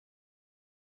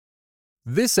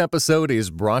This episode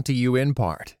is brought to you in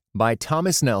part by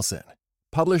Thomas Nelson,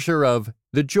 publisher of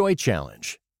The Joy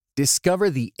Challenge.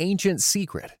 Discover the ancient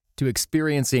secret to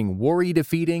experiencing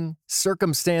worry-defeating,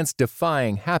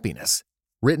 circumstance-defying happiness.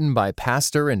 Written by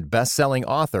pastor and best-selling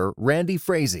author Randy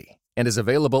Frazee, and is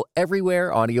available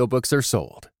everywhere audiobooks are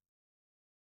sold.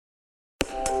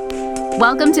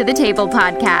 Welcome to the Table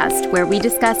Podcast, where we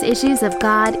discuss issues of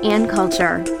God and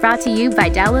culture. Brought to you by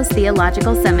Dallas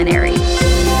Theological Seminary.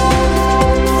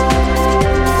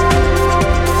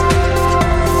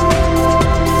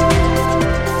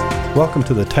 Welcome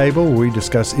to the Table, where we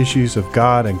discuss issues of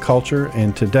God and culture.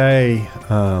 And today,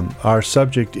 our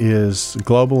subject is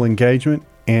global engagement.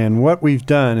 And what we've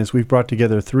done is we've brought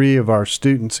together three of our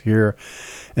students here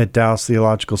at Dallas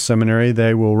Theological Seminary.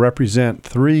 They will represent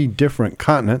three different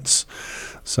continents.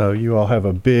 So you all have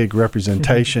a big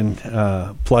representation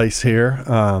place here.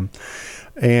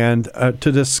 And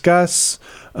to discuss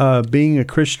being a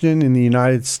Christian in the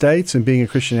United States and being a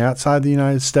Christian outside the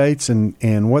United States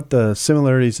and what the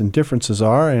similarities and differences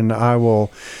are. And I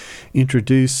will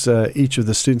introduce each of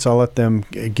the students. I'll let them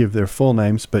give their full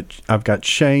names, but I've got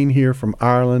Shane here from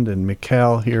Ireland and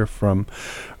Mikhail here from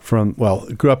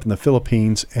grew up in the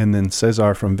Philippines, and then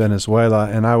Cesar from Venezuela.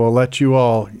 And I will let you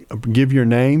all give your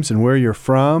names and where you're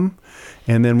from,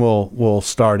 and then we'll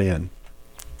start in.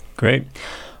 Great.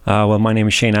 Well, my name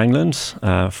is Shane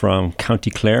Angland from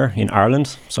County Clare in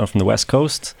Ireland, so I'm from the West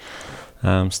Coast.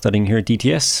 Studying here at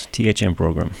DTS, THM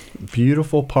program.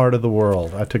 Beautiful part of the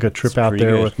world. I took a trip out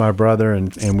there with my brother,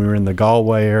 and we were in the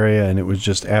Galway area, and it was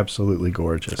just absolutely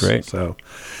gorgeous. Great. So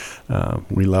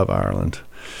we love Ireland.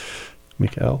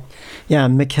 Mikhail? Yeah,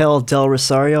 I'm Mikhail Del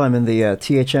Rosario. I'm in the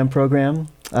THM program.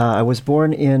 I was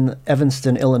born in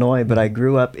Evanston, Illinois, but I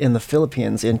grew up in the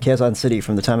Philippines, in Quezon City,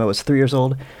 from the time I was 3 years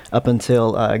old up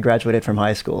until I graduated from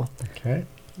high school. Okay.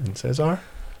 And Cesar?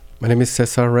 My name is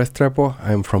Cesar Restrepo.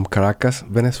 I'm from Caracas,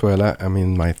 Venezuela. I'm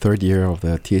in my third year of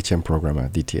the THM program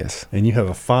at DTS. And you have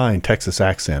a fine Texas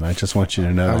accent. I just want you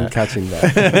to know I'm that. catching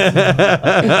that.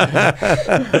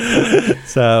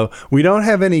 So we don't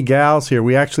have any gals here.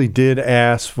 We actually did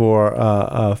ask for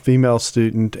a female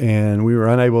student, and we were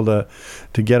unable to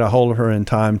get a hold of her in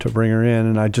time to bring her in.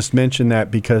 And I just mentioned that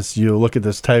because you'll look at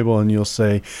this table and you'll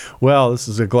say, well, this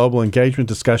is a global engagement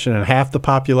discussion and half the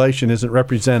population isn't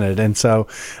represented. And so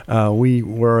we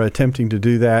were attempting to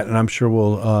do that, and I'm sure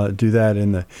we'll do that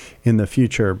in the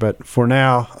future. But for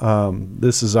now,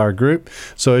 this is our group.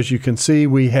 So as you can see,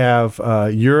 we have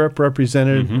Europe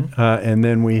represented, and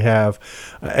then we have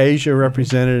Asia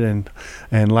represented,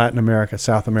 and Latin America,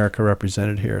 South America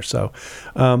represented here. So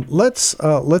let's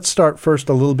start first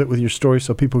a little bit with your story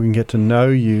so people can get to know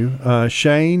you.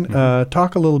 Shane,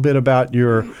 talk a little bit about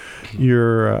your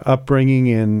upbringing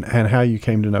and how you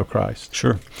came to know Christ.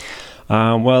 Sure.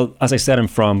 Well, as I said, I'm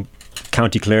from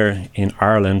County Clare in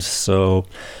Ireland, so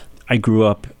I grew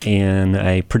up in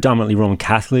a predominantly Roman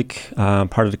Catholic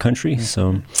part of the country.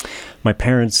 So my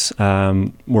parents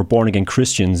were born-again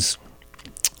Christians,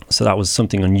 so that was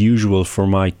something unusual for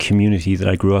my community that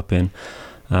I grew up in.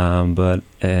 So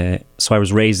I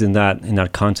was raised in that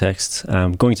context.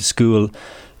 Going to school,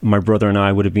 my brother and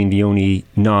I would have been the only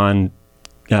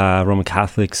non-Roman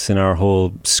Catholics in our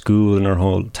whole school, in our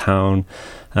whole town.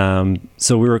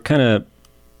 So we were kind of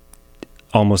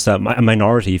almost a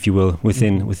minority, if you will,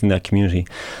 within that community.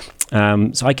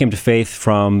 So I came to faith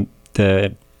from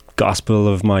the gospel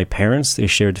of my parents. They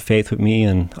shared the faith with me,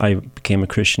 and I became a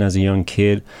Christian as a young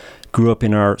kid. Grew up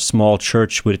in our small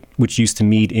church, which used to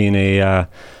meet in a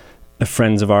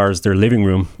friends of ours, their living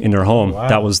room in their home. Wow.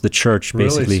 That was the church,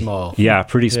 basically. Really small. Yeah,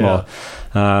 pretty small.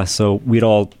 Yeah. So we'd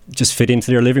all just fit into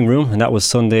their living room, and that was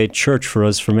Sunday church for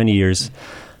us for many years.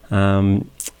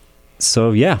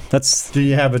 So yeah, that's. Do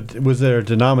you have was there a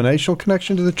denominational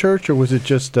connection to the church, or was it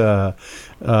just a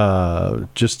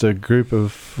group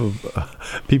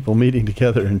of people meeting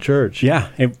together in church? Yeah,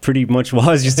 it pretty much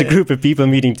was just a group of people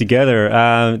meeting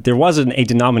together. There wasn't a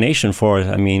denomination for it.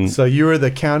 I mean, so you were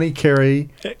the County Clare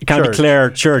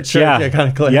Church. Yeah,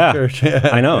 County Clare Church. Yeah.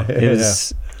 I know it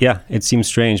was. Yeah, it seems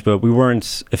strange, but we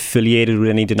weren't affiliated with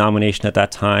any denomination at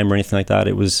that time or anything like that.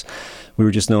 We were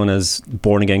just known as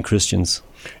born-again Christians.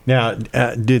 Now,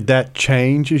 did that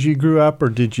change as you grew up, or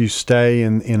did you stay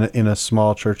in a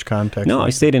small church context? No, I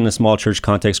stayed in a small church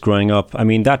context growing up. I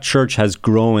mean, that church has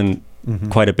grown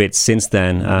quite a bit since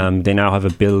then. They now have a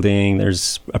building.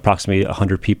 There's approximately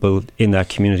 100 people in that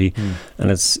community, and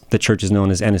the church is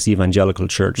known as Ennis Evangelical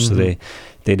Church. So they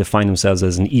define themselves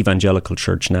as an evangelical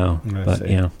church now. I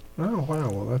see. Yeah. Oh, wow.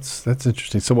 Well, that's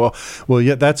interesting. So,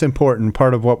 yeah, that's important.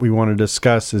 Part of what we want to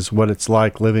discuss is what it's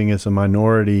like living as a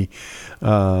minority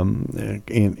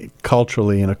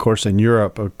culturally. And, of course, in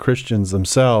Europe, Christians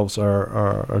themselves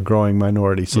are a growing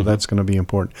minority. So that's going to be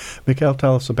important. Mikhail,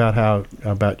 tell us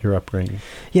about your upbringing.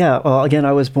 Yeah. Well, again,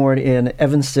 I was born in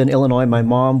Evanston, Illinois. My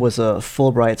mom was a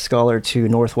Fulbright scholar to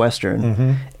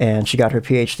Northwestern, and she got her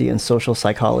PhD in social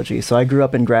psychology. So I grew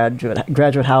up in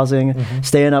graduate housing,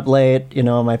 staying up late,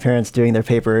 my parents doing their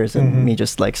papers and me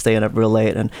just like staying up real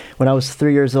late. And when I was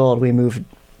 3 years old, we moved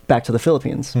back to the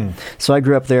Philippines. So I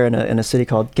grew up there in a city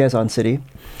called Quezon City,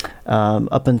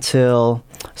 up until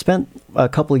spent a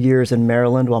couple of years in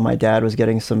Maryland while my dad was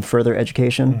getting some further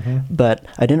education. But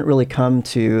I didn't really come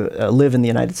to live in the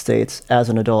United States as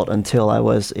an adult until I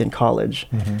was in college.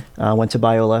 I went to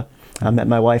Biola. I met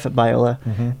my wife at Biola,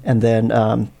 and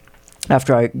then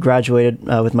after I graduated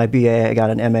with my BA, I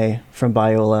got an MA from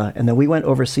Biola, and then we went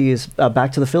overseas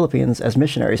back to the Philippines as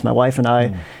missionaries. My wife and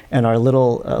I, and our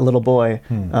little boy,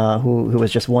 who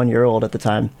was just 1 year old at the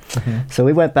time. So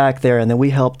we went back there, and then we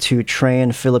helped to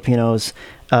train Filipinos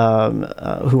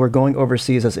who were going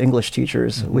overseas as English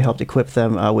teachers. We helped equip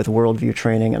them with worldview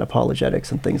training and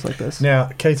apologetics and things like this. Now,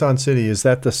 Quezon City, is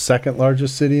that the second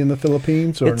largest city in the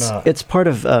Philippines, or not? It's part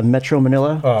of Metro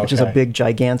Manila, which is a big,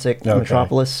 gigantic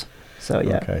metropolis. So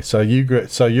yeah. Okay. So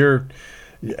you're,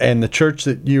 and the church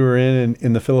that you were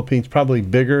in the Philippines probably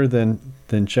bigger than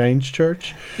Change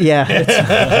Church. Yeah,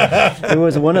 it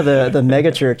was one of the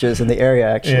mega churches in the area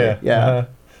actually. Yeah.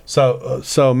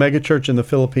 So mega church in the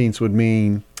Philippines would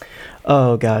mean.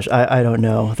 Oh gosh, I don't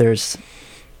know. There's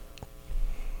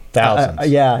thousands.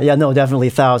 No, definitely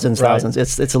thousands.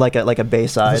 It's like a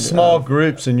Bayside. The small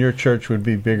groups in your church would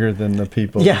be bigger than the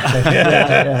people.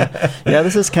 Yeah.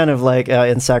 This is kind of like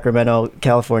in Sacramento,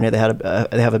 California. They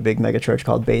have a big mega church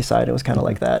called Bayside. It was kind of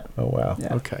like that. Oh wow.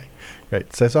 Yeah. Okay,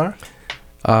 great. Cesar?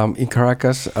 In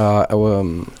Caracas,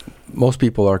 most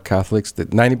people are Catholics.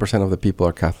 90% of the people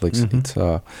are Catholics. It's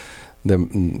the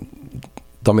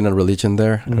dominant religion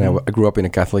there. And I grew up in a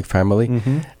Catholic family,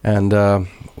 and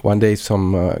one day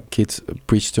some kids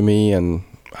preached to me, and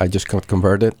I just got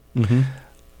converted.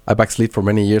 I backslid for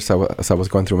many years as I was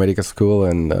going through medical school,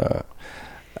 and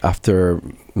after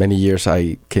many years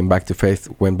I came back to faith,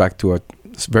 went back to a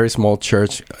very small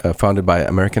church founded by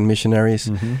American missionaries,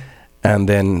 and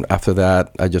then after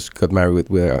that I just got married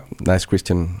with a nice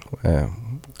Christian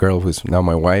girl who's now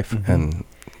my wife, and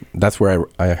that's where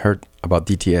I heard about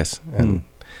DTS,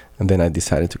 and then I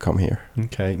decided to come here.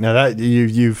 Okay. Now that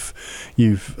you've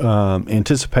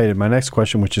anticipated my next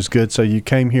question, which is good. So you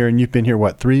came here, and you've been here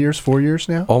 4 years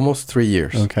now? Almost 3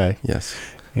 years. Okay. Yes.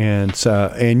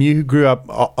 And you grew up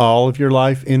all of your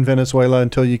life in Venezuela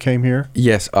until you came here?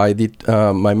 Yes, I did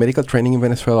my medical training in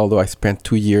Venezuela, although I spent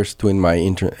 2 years doing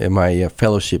my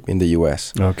fellowship in the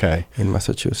U.S. Okay. In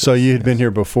Massachusetts. So you had been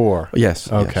here before?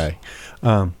 Yes. Okay.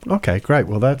 Yes. Okay, great.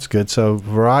 Well, that's good. So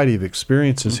variety of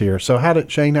experiences here. So how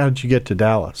did you get to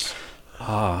Dallas?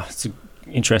 It's an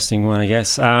interesting one, I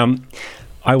guess.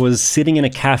 I was sitting in a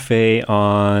cafe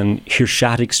on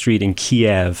Hirshatik Street in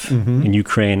Kiev, in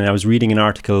Ukraine, and I was reading an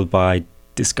article by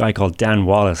this guy called Dan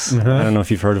Wallace. I don't know if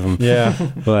you've heard of him. Yeah.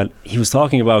 But he was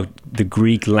talking about the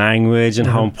Greek language and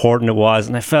how important it was,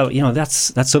 and I felt,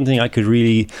 that's something I could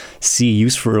really see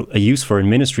a use for in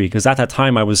ministry, because at that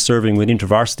time I was serving with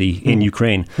InterVarsity in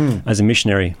Ukraine as a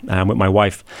missionary with my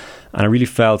wife, and I really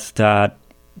felt that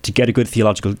to get a good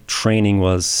theological training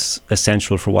was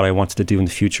essential for what I wanted to do in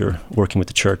the future, working with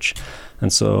the church.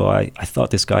 And so I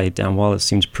thought this guy, Dan Wallace,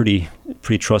 seems pretty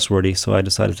trustworthy. So I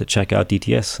decided to check out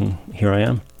DTS, and here I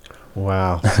am.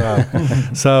 Wow.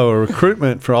 So a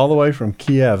recruitment for all the way from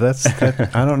Kiev.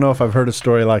 I don't know if I've heard a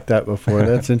story like that before.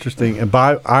 That's interesting. And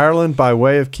by Ireland, by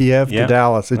way of Kiev to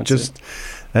Dallas.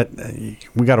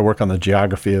 We got to work on the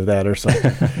geography of that or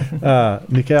something.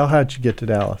 Mikhail, how'd you get to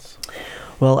Dallas?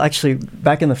 Well, actually,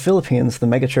 back in the Philippines, the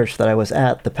megachurch that I was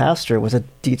at, the pastor was a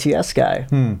DTS guy.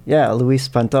 Yeah, Luis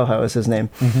Pantoja was his name.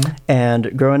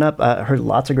 And growing up, I heard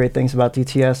lots of great things about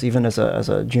DTS, even as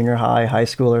a junior high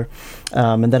schooler.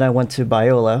 And then I went to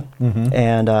Biola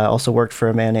and also worked for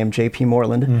a man named J.P.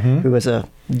 Moreland, who was a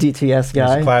DTS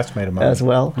guy. He's a classmate of mine. As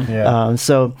well. Yeah.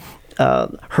 So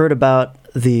heard about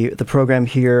the program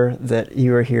here, that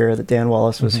you were here, that Dan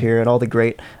Wallace was here, and all the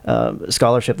great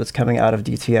scholarship that's coming out of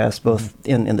DTS, both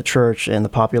in the church and the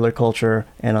popular culture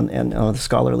and on the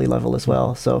scholarly level as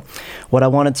well. So what I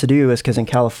wanted to do is, because in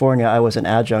California I was an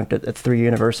adjunct at 3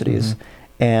 universities,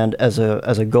 And as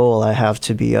a goal, I have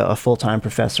to be a full-time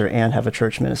professor and have a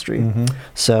church ministry.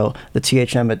 So the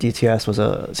THM at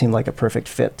DTS seemed like a perfect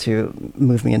fit to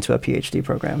move me into a PhD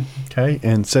program. Okay.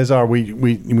 And Cesar, we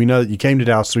know that you came to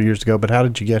Dallas 3 years ago, but how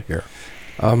did you get here?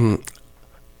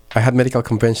 I had medical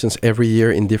conventions every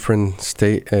year in different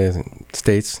states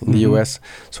in the U.S.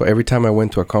 So every time I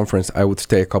went to a conference, I would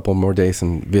stay a couple more days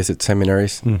and visit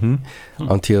seminaries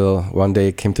until one day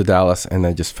I came to Dallas, and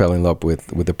I just fell in love with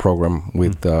the program,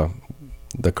 with the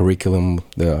curriculum,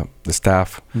 the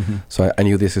staff. So I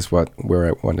knew this is where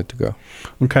I wanted to go.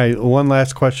 Okay, one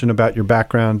last question about your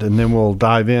background, and then we'll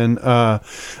dive in.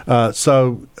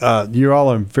 So you're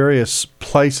all in various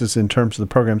places in terms of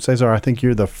the program. Cesar, I think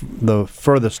you're the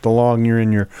furthest along. You're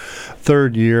in your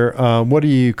third year. What are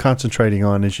you concentrating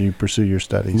on as you pursue your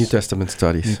studies? New Testament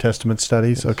studies. New Testament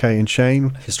studies. Okay, and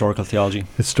Shane? Historical theology.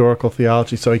 Historical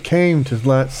theology. So he came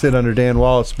to sit under Dan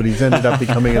Wallace, but he's ended up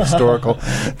becoming a historical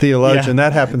theologian.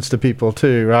 That happens to people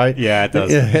too, right? Yeah, it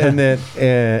does. And then,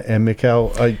 and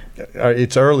Mikhail,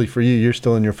 it's early for you. You're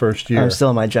still in your first year. I'm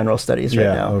still in my general studies right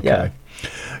now. Okay. Yeah.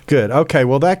 Good. Okay.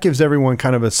 Well, that gives everyone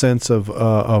kind of a sense of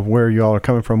where you all are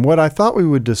coming from. What I thought we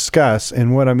would discuss,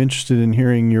 and what I'm interested in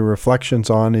hearing your reflections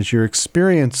on, is your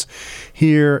experience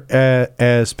here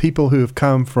as people who have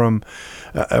come from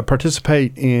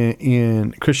participate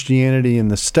in Christianity in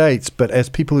the States, but as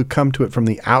people who come to it from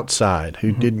the outside,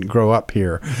 who didn't grow up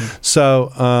here.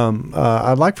 So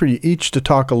I'd like for you each to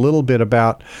talk a little bit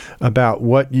about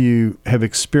what you have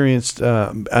experienced.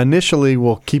 Initially,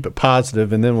 we'll keep it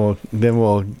positive, and then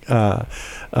we'll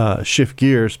shift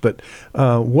gears. But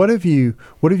what have you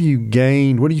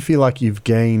gained? What do you feel like you've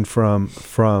gained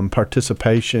from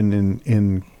participation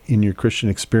in your Christian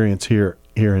experience here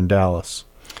in Dallas?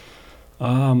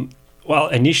 Well,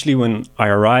 initially when I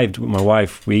arrived with my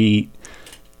wife,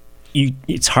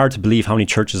 it's hard to believe how many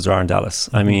churches there are in Dallas.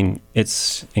 I mean,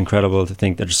 it's incredible to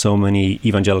think there's so many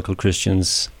evangelical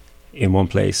Christians in one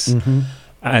place.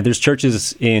 There's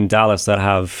churches in Dallas that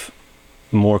have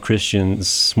more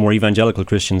evangelical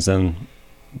Christians than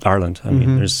Ireland. I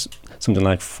mean, there's something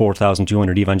like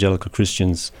 4,200 evangelical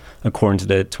Christians according to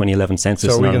the 2011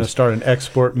 census. So are we going to start an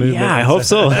export movement? Yeah, I hope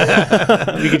so.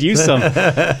 We could use some.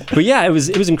 But yeah, it was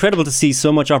incredible to see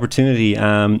so much opportunity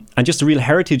and just a real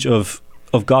heritage of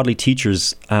godly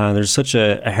teachers. There's such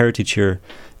a heritage here,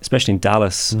 especially in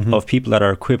Dallas, of people that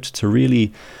are equipped to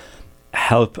really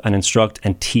help and instruct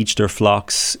and teach their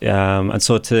flocks. And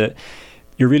so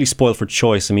you're really spoiled for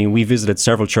choice. I mean, we visited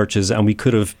several churches and we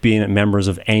could have been members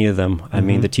of any of them. I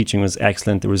mean, the teaching was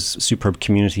excellent. There was superb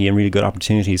community and really good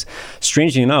opportunities.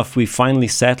 Strangely enough, we finally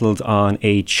settled on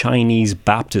a Chinese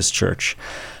Baptist church.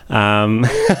 You're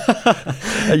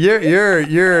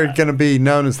going to be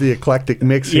known as the eclectic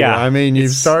mix here. Yeah, I mean,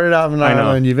 you've started out in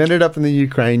Ireland, you've ended up in the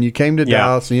Ukraine, you came to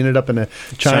Dallas, and you ended up in a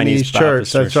Chinese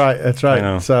church. That's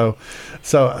right. So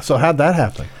how'd that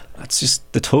happen? It's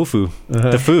just the tofu,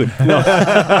 the food.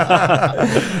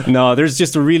 No,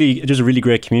 there's a really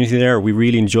great community there. We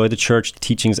really enjoy the church. The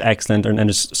teaching's excellent, and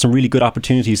there's some really good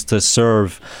opportunities to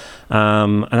serve.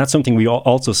 And that's something we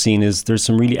also seen is there's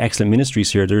some really excellent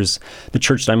ministries here. There's the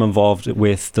church that I'm involved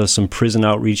with. There's some prison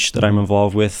outreach that I'm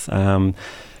involved with.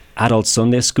 Adult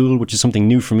Sunday School, which is something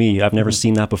new for me. I've never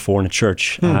seen that before in a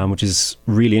church, which is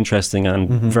really interesting and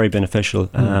very beneficial.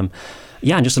 And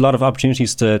just a lot of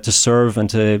opportunities to serve and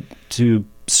to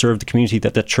serve the community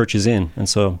that church is in. And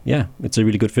so, it's a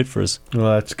really good fit for us. Well,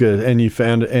 that's good. And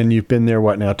you've been there,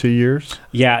 what now, 2 years?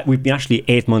 Yeah, we've been actually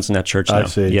 8 months in that church now. I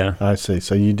see. Yeah. I see.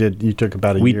 So you took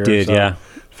about a year. We did, so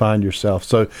find yourself.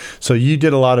 So you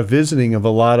did a lot of visiting of a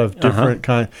lot of different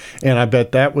kind, and I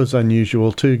bet that was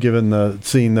unusual too, given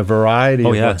seeing the variety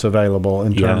of what's available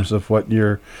in terms of what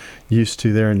you're used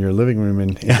to there in your living room.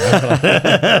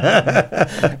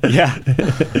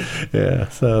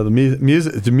 So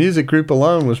the music group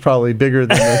alone was probably bigger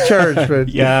than the church. But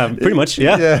pretty much.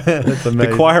 That's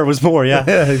amazing. The choir was more.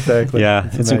 Exactly.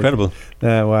 It's incredible.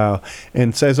 Wow.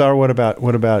 And Cesar, what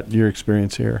about your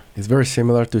experience here? It's very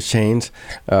similar to Shane's.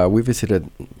 We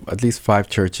visited at least 5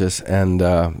 churches, and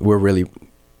we're really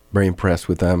very impressed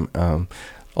with them.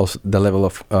 Also, the level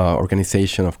of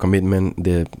organization, of commitment,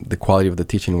 the quality of the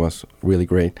teaching was really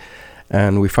great.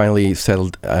 And we finally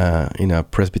settled in a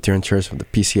Presbyterian church, the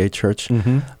PCA church.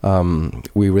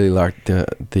 We really liked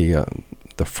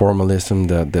the the formalism,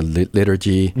 the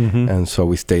liturgy, and so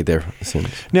we stayed there since.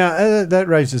 Now that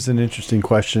raises an interesting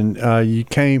question. You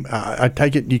came, I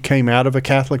take it, you came out of a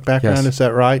Catholic background. Yes. Is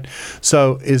that right?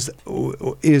 So is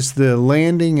the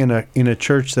landing in a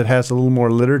church that has a little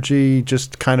more liturgy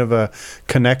just kind of a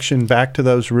connection back to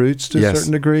those roots to a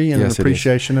certain degree, and an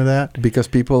appreciation of that? Because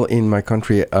people in my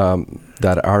country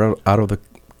that are out of the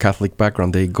Catholic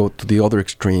background, they go to the other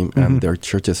extreme, and their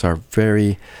churches are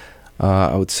very,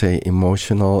 I would say,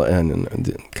 emotional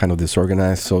and kind of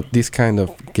disorganized. So this kind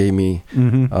of gave me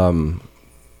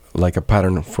like a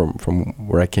pattern from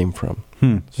where I came from.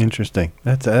 Interesting.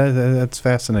 That's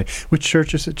fascinating. Which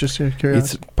church is it? Just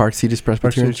curious. It's Park Cities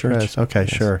Presbyterian Church. Okay, yes.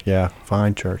 Sure. Yeah,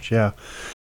 fine church. Yeah.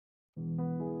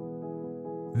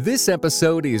 This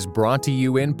episode is brought to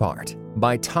you in part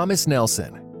by Thomas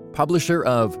Nelson, publisher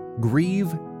of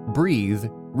Grieve, Breathe,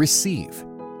 Receive.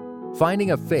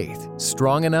 Finding a faith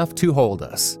strong enough to hold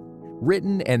us.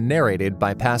 Written and narrated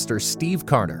by Pastor Steve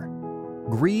Carter.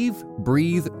 Grieve,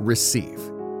 Breathe, Receive.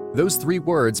 Those 3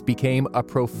 words became a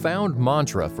profound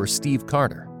mantra for Steve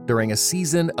Carter during a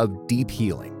season of deep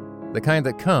healing, the kind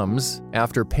that comes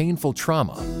after painful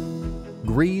trauma.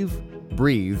 Grieve,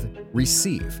 Breathe,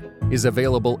 Receive is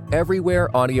available everywhere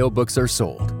audiobooks are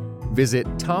sold. Visit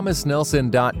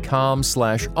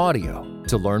thomasnelson.com/audio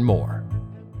to learn more.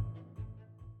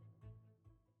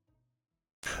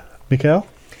 Mikhail?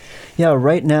 Yeah,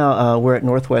 right now we're at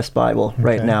Northwest Bible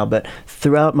right now, but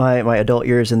throughout my adult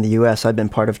years in the U.S., I've been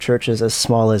part of churches as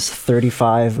small as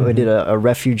 35. We did a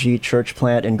refugee church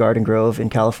plant in Garden Grove in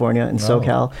California, in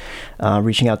SoCal,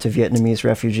 reaching out to Vietnamese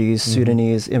refugees,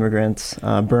 Sudanese immigrants,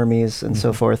 Burmese, and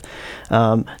so forth,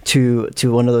 to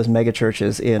one of those mega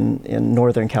churches in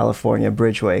Northern California,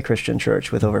 Bridgeway Christian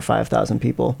Church, with over 5,000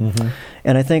 people.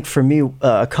 And I think for me,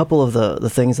 a couple of the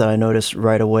things that I noticed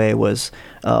right away was,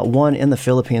 one, in the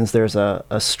Philippines, there's a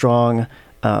strong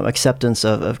acceptance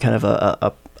of kind of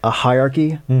a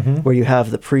hierarchy where you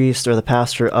have the priest or the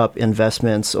pastor up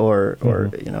investments or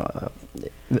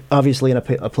obviously in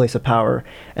a place of power,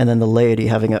 and then the laity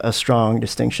having a strong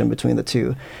distinction between the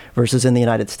two. Versus in the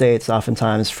United States,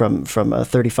 oftentimes from a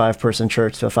 35-person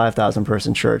church to a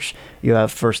 5,000-person church, you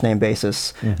have first-name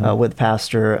basis with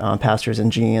pastors and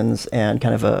genes, and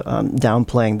kind of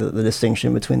downplaying the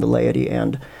distinction between the laity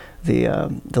and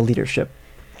the leadership.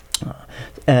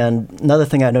 And another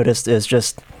thing I noticed is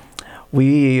just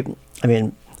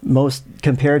most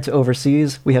compared to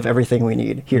overseas, we have everything we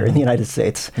need here in the United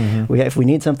States. If we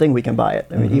need something, we can buy it.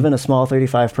 I mean, even a small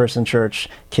 35-person church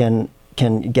can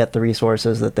get the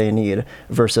resources that they need,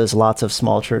 versus lots of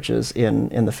small churches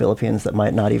in the Philippines that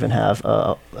might not even have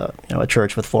a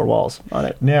church with 4 walls on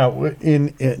it. Now,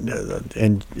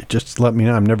 and just let me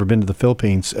know, I've never been to the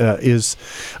Philippines.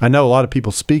 I know a lot of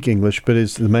people speak English, but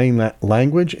is the main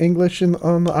language English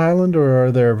on the island, or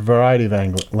are there a variety of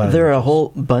languages? There are a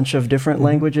whole bunch of different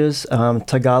languages.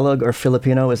 Tagalog or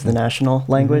Filipino is the national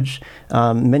language.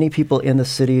 Many people in the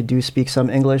city do speak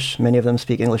some English. Many of them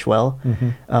speak English well,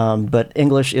 but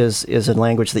English is a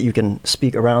language that you can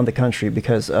speak around the country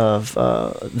because of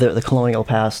the colonial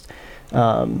past.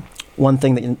 One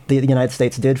thing that the United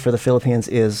States did for the Philippines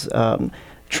is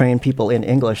train people in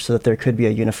English so that there could be a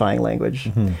unifying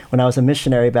language. When I was a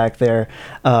missionary back there,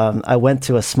 I went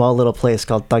to a small little place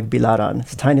called Tagbilaran.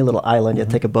 It's a tiny little island. You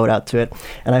take a boat out to it.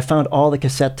 And I found all the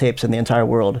cassette tapes in the entire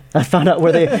world. I found out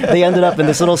where they ended up in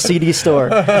this little CD store.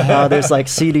 There's like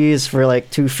CDs for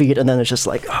like 2 feet, and then there's just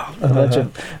like a bunch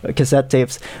of cassette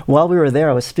tapes. While we were there,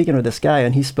 I was speaking with this guy,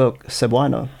 and he spoke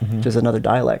Cebuano, which is another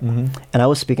dialect. And I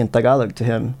was speaking Tagalog to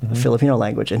him, a Filipino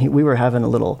language, and we were having a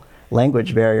little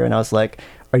language barrier, and I was like,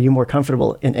 "Are you more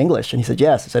comfortable in English?" And he said,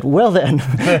 "Yes." I said, "Well then,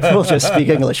 we'll just speak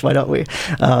English, why don't we?"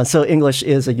 So English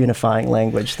is a unifying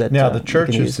language that now the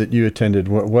churches that you attended,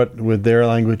 what would their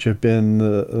language have been,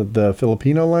 the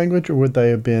Filipino language, or would they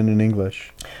have been in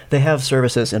English? They have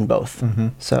services in both.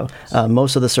 So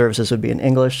most of the services would be in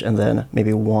English, and then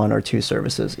maybe 1 or 2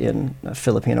 services in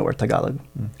Filipino or Tagalog.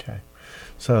 Okay.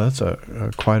 So that's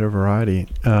quite a variety,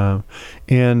 well,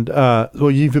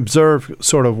 you've observed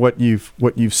sort of what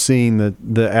you've seen,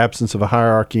 the absence of a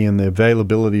hierarchy and the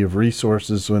availability of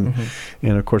resources, and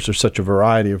of course there's such a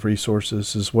variety of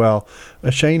resources as well.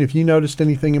 Shane, have you noticed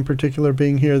anything in particular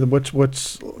being here?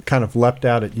 What's kind of leapt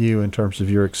out at you in terms of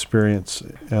your experience?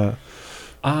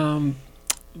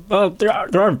 Well, there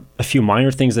are a few minor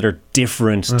things that are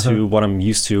different to what I'm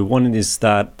used to. One is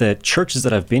that the churches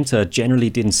that I've been to generally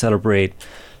didn't celebrate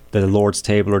the Lord's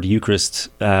Table or the Eucharist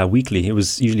weekly. It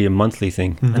was usually a monthly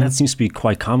thing, and that seems to be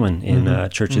quite common in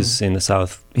churches in the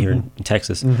South here in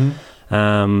Texas.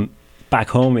 Back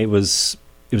home, it was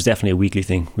was definitely a weekly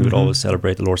thing. We would always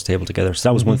celebrate the Lord's table together. So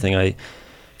that was one thing I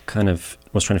kind of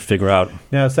was trying to figure out.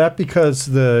 Now, is that because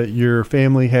your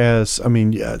family has, I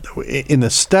mean, in the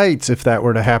States, if that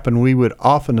were to happen, we would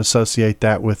often associate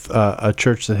that with a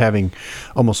church that having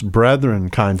almost brethren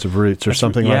kinds of roots or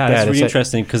something like that. Yeah, that's really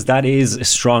interesting, because that is a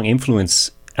strong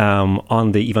influence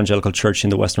on the evangelical church in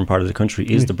the western part of the country,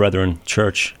 is the Brethren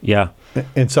Church. Yeah.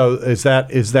 And so is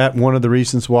that one of the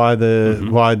reasons why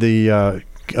the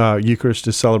Eucharist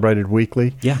is celebrated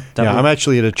weekly? Yeah, I'm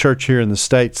actually at a church here in the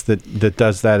States that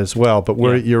does that as well. But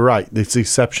you're right; it's the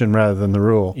exception rather than the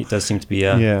rule. It does seem to be,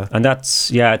 yeah. And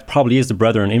it probably is the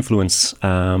Brethren influence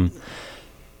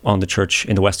on the church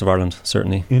in the west of Ireland,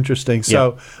 certainly. Interesting.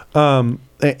 So,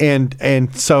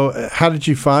 and so, how did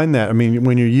you find that? I mean,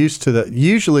 when you're used to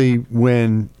usually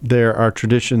when there are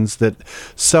traditions that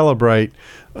celebrate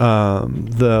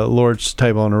the Lord's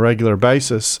table on a regular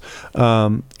basis,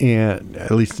 and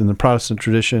at least in the Protestant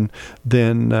tradition,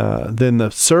 then the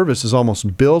service is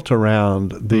almost built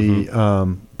around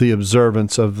the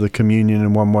observance of the communion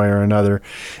in one way or another.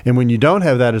 And when you don't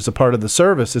have that as a part of the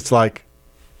service, it's like,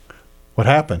 what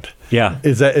happened? Yeah.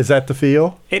 Is that the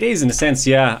feel? It is, in a sense,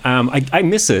 yeah. I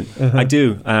miss it. I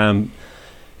do.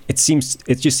 It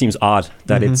just seems odd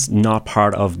that it's not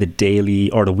part of the daily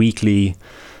or the weekly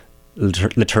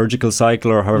liturgical cycle,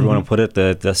 or however you want to put it,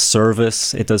 the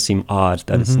service. It does seem odd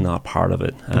that it's not part of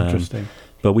it. Interesting.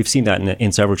 But we've seen that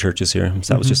in several churches here.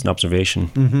 So that was just an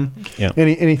observation. Yeah.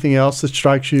 Anything else that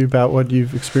strikes you about what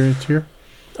you've experienced here?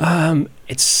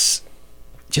 It's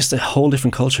just a whole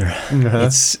different culture.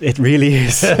 It really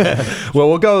is. Well,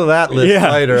 we'll go to that list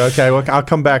later. Okay, well, I'll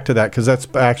come back to that because that's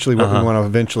actually what we want to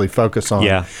eventually focus on.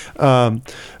 Yeah.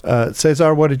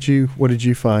 Cesar, what did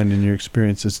you find in your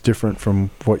experience that's different from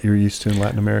what you're used to in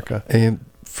Latin America?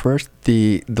 First,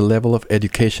 the level of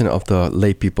education of the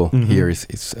lay people here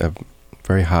is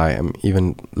very high.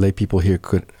 Even lay people here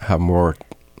could have more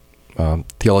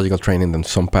theological training than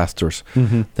some pastors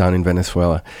down in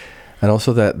Venezuela. And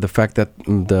also the fact that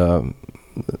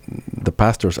the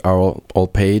pastors are all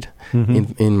paid.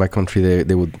 In my country,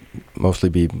 they would mostly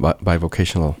be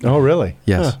bivocational. Oh, really?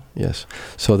 Yes, yes.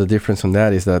 So the difference on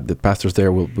that is that the pastors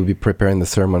there will be preparing the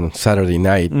sermon on Saturday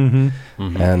night. And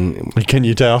can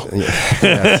you tell?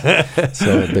 Yes.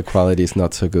 So the quality is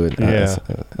not so good as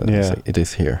it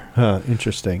is here.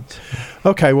 Interesting.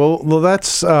 Okay, well,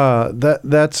 that's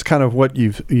kind of what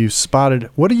you've spotted.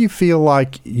 What do you feel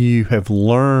like you have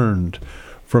learned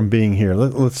from being here?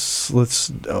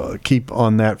 Let's keep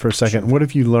on that for a second. What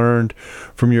have you learned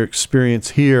from your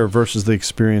experience here versus the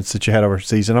experience that you had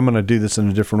overseas? And I'm going to do this in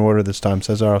a different order this time.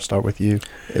 Cesar, I'll start with you.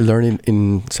 Learning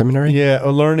in seminary? Yeah,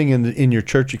 learning in your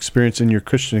church experience, in your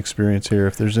Christian experience here,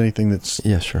 if there's anything that's...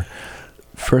 Yeah, sure.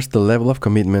 First, the level of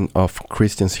commitment of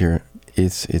Christians here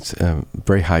it's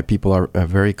very high. People are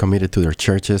very committed to their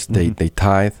churches. They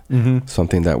tithe,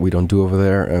 something that we don't do over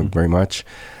there very much.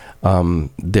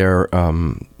 They're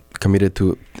committed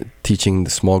to teaching the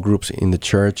small groups in the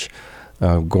church,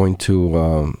 going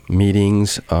to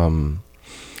meetings.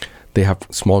 They have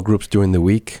small groups during the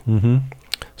week.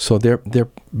 So they're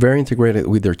very integrated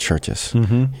with their churches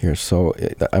here. So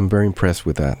I'm very impressed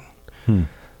with that.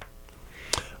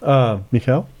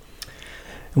 Mikhail?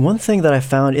 One thing that I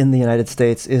found in the United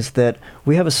States is that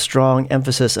we have a strong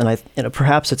emphasis, and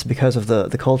perhaps it's because of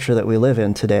the culture that we live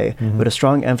in today, but a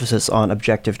strong emphasis on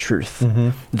objective truth.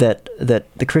 That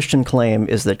the Christian claim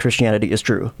is that Christianity is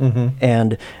true,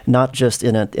 and not just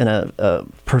in a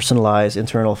personalized,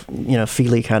 internal,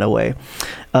 feely kind of way.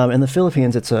 In the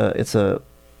Philippines, it's a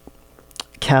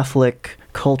Catholic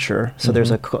culture, so there's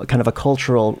a kind of a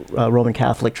cultural Roman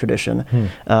Catholic tradition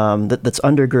that's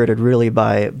undergirded really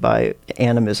by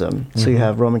animism. So you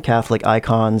have Roman Catholic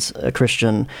icons,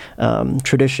 Christian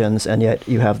traditions, and yet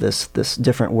you have this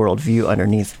different worldview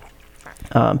underneath.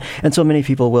 And so many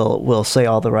people will say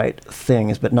all the right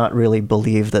things, but not really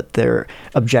believe that they're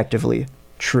objectively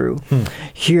true.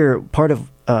 Here, part of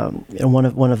one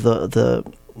of the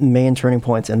main turning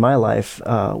points in my life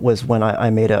was when I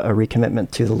made a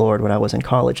recommitment to the Lord when I was in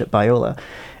college at Biola.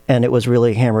 And it was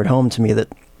really hammered home to me that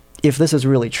if this is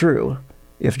really true,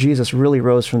 if Jesus really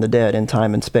rose from the dead in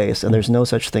time and space, and there's no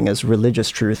such thing as religious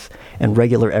truth and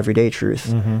regular everyday truth,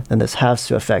 then this has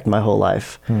to affect my whole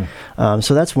life.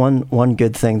 So that's one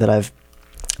good thing that I've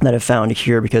found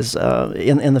here, because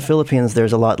in the Philippines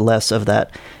there's a lot less of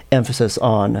that emphasis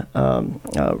on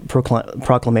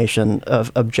proclamation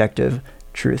of objective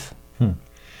truth.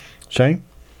 Shane?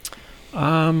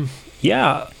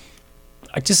 Yeah,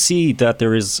 I just see that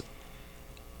there is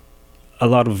a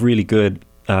lot of really good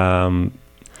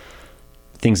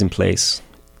things in place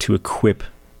to equip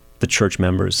the church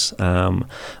members.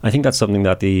 I think that's something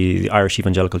that the Irish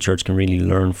Evangelical Church can really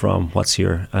learn from what's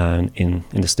here in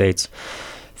the States.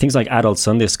 Things like adult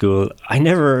Sunday school, I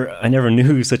never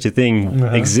knew such a thing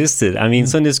existed. I mean,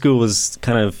 Sunday school was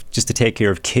kind of just to take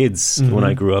care of kids when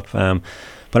I grew up, but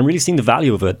I'm really seeing the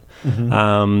value of it.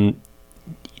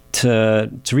 To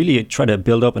really try to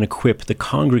build up and equip the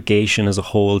congregation as a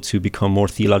whole to become more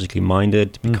theologically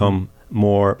minded, to become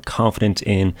more confident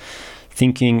in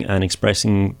thinking and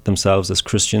expressing themselves as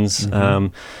Christians. I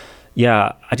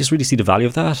just really see the value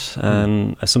of that,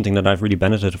 and as something that I've really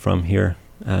benefited from here.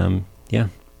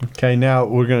 Okay, now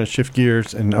we're going to shift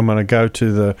gears, and I'm going to go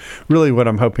to really what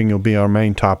I'm hoping will be our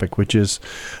main topic, which is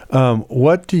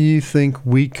what do you think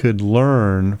we could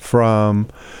learn from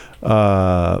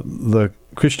the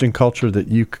Christian culture that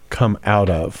you come out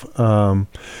of?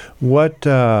 What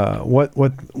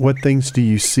things do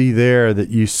you see there that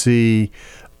you see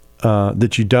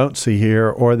that you don't see here,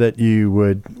 or that you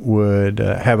would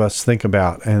have us think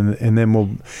about, and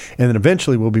then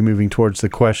eventually we'll be moving towards the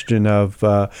question of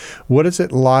what is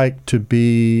it like to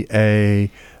be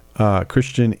a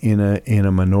Christian in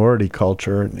a minority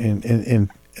culture, and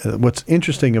what's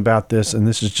interesting about this, and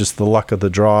this is just the luck of the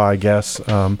draw, I guess,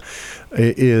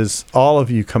 is all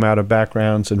of you come out of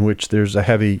backgrounds in which there is a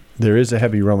heavy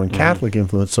Roman Catholic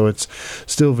influence, so it's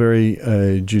still very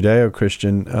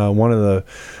Judeo-Christian. One of the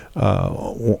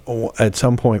at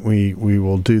some point we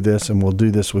will do this, and we'll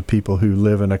do this with people who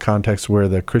live in a context where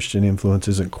the Christian influence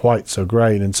isn't quite so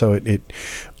great, and so it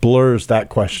blurs that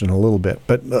question a little bit.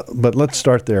 But let's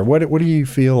start there. What do you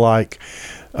feel like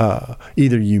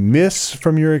either you miss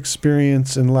from your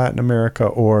experience in Latin America,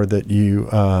 or that you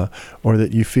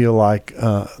feel like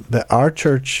that our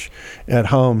church at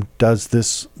home does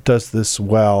this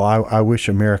well? I wish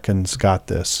Americans got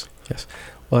this. Yes.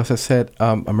 Well, as I said,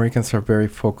 Americans are very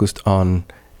focused on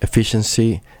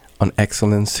efficiency, on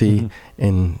excellency,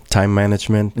 in time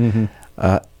management.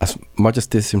 As much as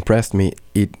this impressed me,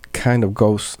 it kind of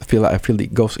I feel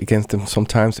it goes against them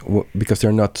sometimes because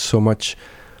they're not so much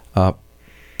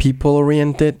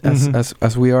people-oriented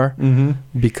as we are.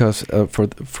 Because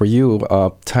for you,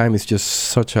 time is just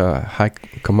such a high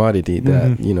commodity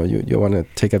that you want to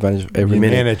take advantage of every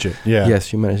minute. Manage it, yeah.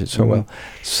 Yes, you manage it so well.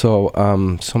 So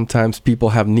sometimes people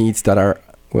have needs that are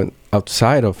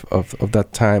outside of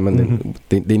that time, and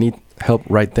they need help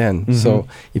right then. So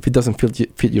if it doesn't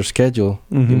fit your schedule,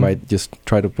 you might just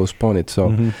try to postpone it.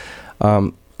 So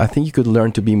I think you could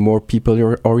learn to be more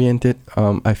people-oriented.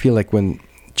 I feel like when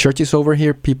church is over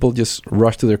here, people just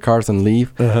rush to their cars and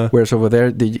leave, whereas over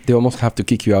there they almost have to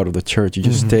kick you out of the church. You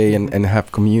just stay and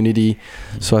have community.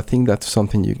 So I think that's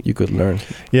something you could learn.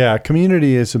 Yeah,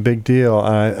 community is a big deal.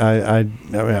 I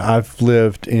mean, I've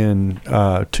lived in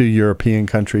 2 European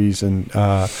countries and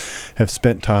have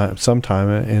spent some time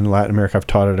in Latin America. I've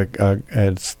taught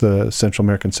at the Central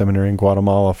American Seminary in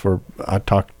Guatemala I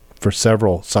taught for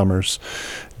several summers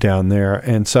down there,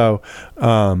 and so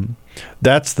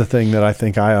that's the thing that I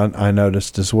think I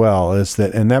noticed as well, is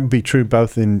that, and that would be true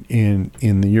both in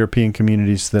the European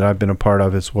communities that I've been a part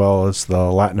of, as well as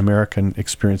the Latin American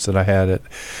experience that I had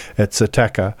at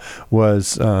CETECA,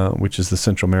 which is the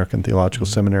Central American Theological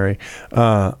Seminary,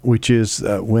 which is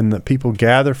when the people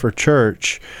gather for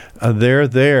church, they're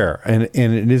there, and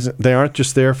it isn't. They aren't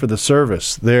just there for the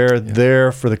service; they're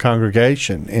there for the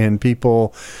congregation, and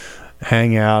people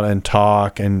hang out and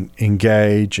talk and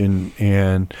engage,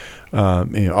 and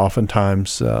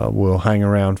oftentimes we'll hang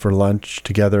around for lunch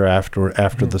together after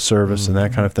the service and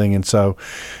that kind of thing. And so,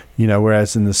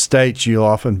 whereas in the States you'll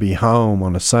often be home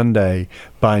on a Sunday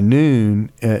by noon,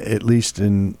 at least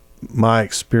in my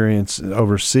experience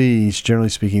overseas, generally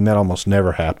speaking, that almost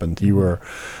never happened. You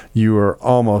were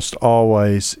almost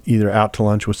always either out to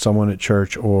lunch with someone at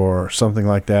church or something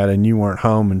like that, and you weren't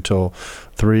home until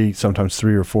sometimes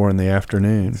 3 or 4 in the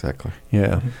afternoon. Exactly.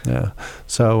 Yeah.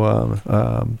 So,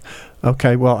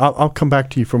 okay. Well, I'll come back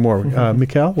to you for more.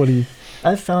 Mikkel, what do you?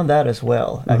 I've found that as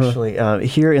well, actually.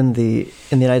 Here in the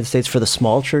United States, for the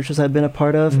small churches I've been a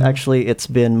part of, actually it's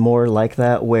been more like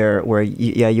that, where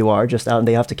you are just out and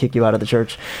they have to kick you out of the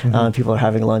church. People are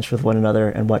having lunch with one another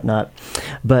and whatnot.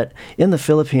 But in the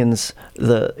Philippines,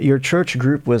 your church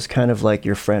group was kind of like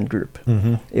your friend group.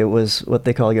 It was what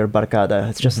they call your barkada.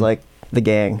 It's just like the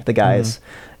gang, the guys.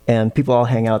 And people all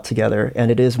hang out together,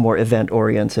 and it is more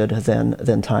event-oriented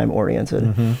than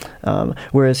time-oriented.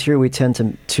 Whereas here we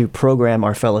tend to program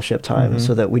our fellowship time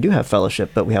so that we do have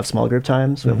fellowship, but we have small group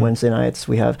times, we have Wednesday nights,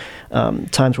 we have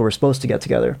times where we're supposed to get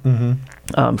together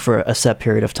for a set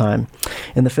period of time.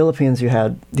 In the Philippines, you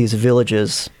had these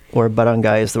villages or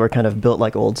barangays that were kind of built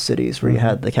like old cities, where you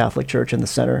had the Catholic Church in the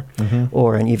center,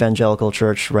 or an evangelical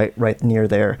church right near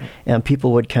there, and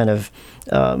people would kind of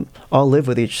all live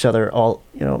with each other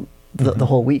the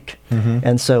whole week,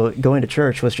 and so going to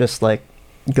church was just like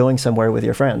going somewhere with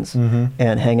your friends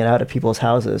and hanging out at people's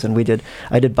houses. And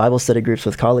I did Bible study groups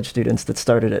with college students that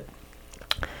started at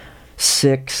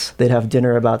 6. They'd have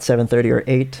dinner about 7:30 or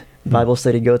 8. Bible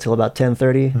study go till about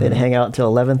 10:30. They'd hang out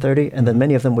until 11:30, and then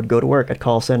many of them would go to work at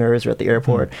call centers or at the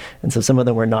airport. And so some of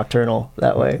them were nocturnal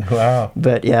that way. Wow.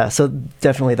 But yeah, so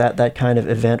definitely that kind of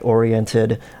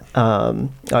event-oriented,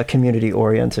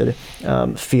 community-oriented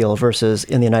feel, versus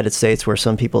in the United States, where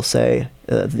some people say,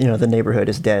 the neighborhood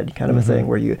is dead, kind of a thing,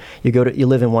 where you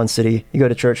live in one city, you go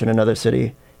to church in another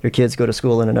city, your kids go to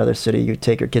school in another city, you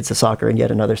take your kids to soccer in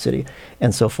yet another city,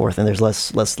 and so forth. And there's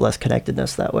less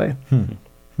connectedness that way.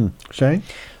 Shane?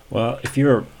 Well, if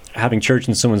you're having church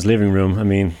in someone's living room, I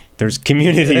mean, there's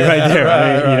community right there.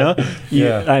 Right.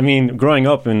 I mean, growing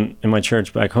up in my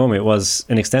church back home, it was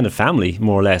an extended family,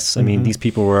 more or less. I mean, these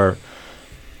people were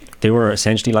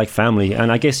essentially like family.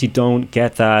 And I guess you don't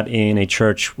get that in a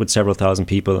church with several thousand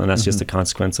people, and that's just a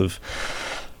consequence of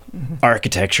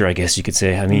architecture, I guess you could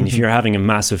say. I mean, if you're having a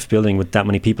massive building with that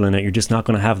many people in it, you're just not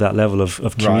going to have that level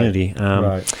of community.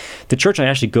 Right. The church I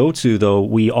actually go to, though,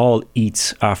 we all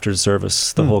eat after the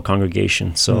service, the whole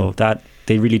congregation. So that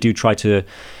they really do try to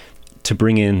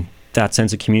bring in that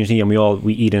sense of community, and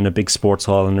we eat in a big sports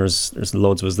hall, and there's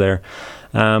loads of us there.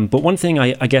 But one thing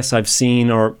I guess I've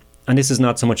seen, and this is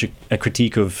not so much a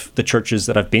critique of the churches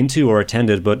that I've been to or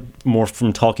attended, but more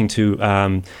from talking to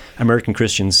American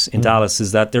Christians in Dallas,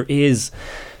 is that there is,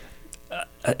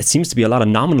 it seems to be a lot of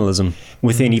nominalism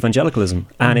within evangelicalism.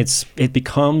 And it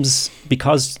becomes,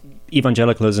 because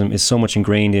evangelicalism is so much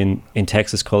ingrained in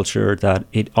Texas culture, that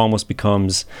it almost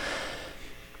becomes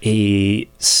a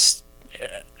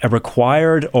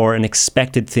required or an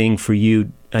expected thing for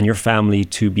you and your family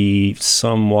to be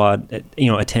somewhat,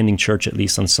 attending church at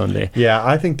least on Sunday. Yeah,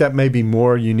 I think that may be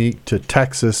more unique to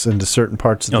Texas and to certain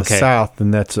parts of the South,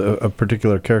 and that's a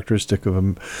particular characteristic of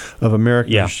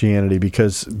American Christianity,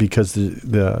 because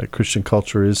the Christian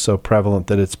culture is so prevalent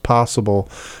that it's possible,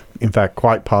 in fact,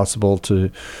 quite possible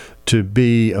to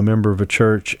be a member of a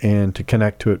church and to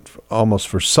connect to it almost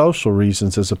for social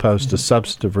reasons as opposed to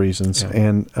substantive reasons,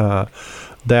 and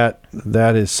that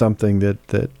is something that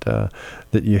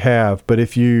you have. But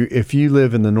if you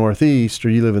live in the Northeast or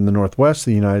you live in the Northwest of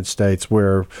the United States,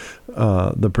 where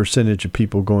the percentage of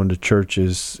people going to church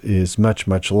is much,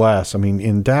 much less. I mean,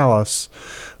 in Dallas,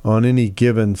 on any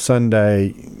given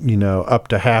Sunday, up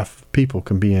to half people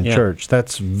can be in church.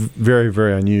 That's very,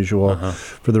 very unusual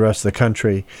for the rest of the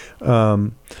country.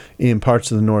 In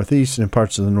parts of the Northeast and in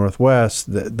parts of the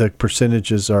Northwest, the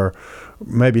percentages are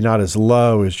maybe not as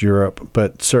low as Europe,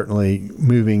 but certainly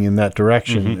moving in that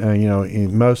direction.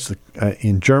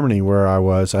 In Germany, where I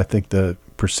was, I think the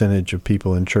percentage of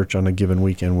people in church on a given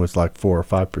weekend was like 4 or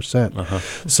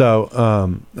 5%. So,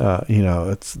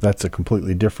 that's a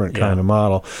completely different kind of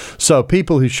model. So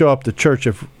people who show up to church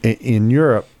in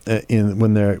Europe,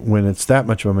 when it's that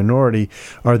much of a minority,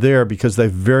 are there because they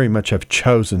very much have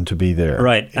chosen to be there.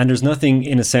 Right, and there's nothing,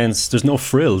 in a sense, there's no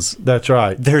frills. That's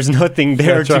right. There's nothing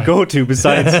there to go to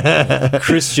besides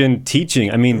Christian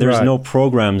teaching. I mean, there's no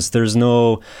programs, there's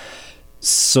no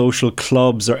social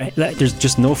clubs, or there's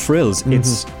just no frills.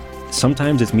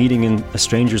 Sometimes it's meeting in a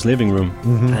stranger's living room,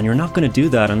 and you're not going to do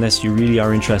that unless you really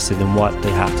are interested in what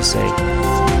they have to say.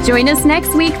 Join us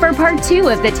next week for part 2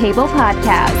 of the Table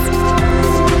Podcast.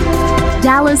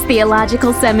 Dallas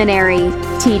Theological Seminary.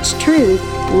 Teach truth,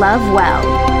 love well.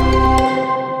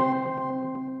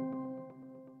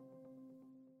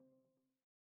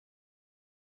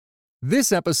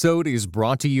 This episode is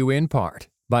brought to you in part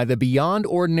by the Beyond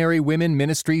Ordinary Women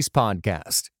Ministries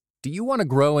podcast. Do you want to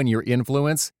grow in your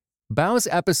influence? BOW's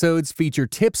episodes feature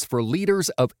tips for leaders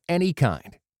of any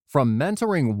kind, from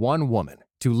mentoring one woman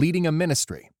to leading a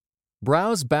ministry.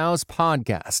 Browse BOW's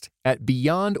podcast at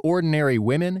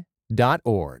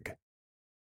beyondordinarywomen.org.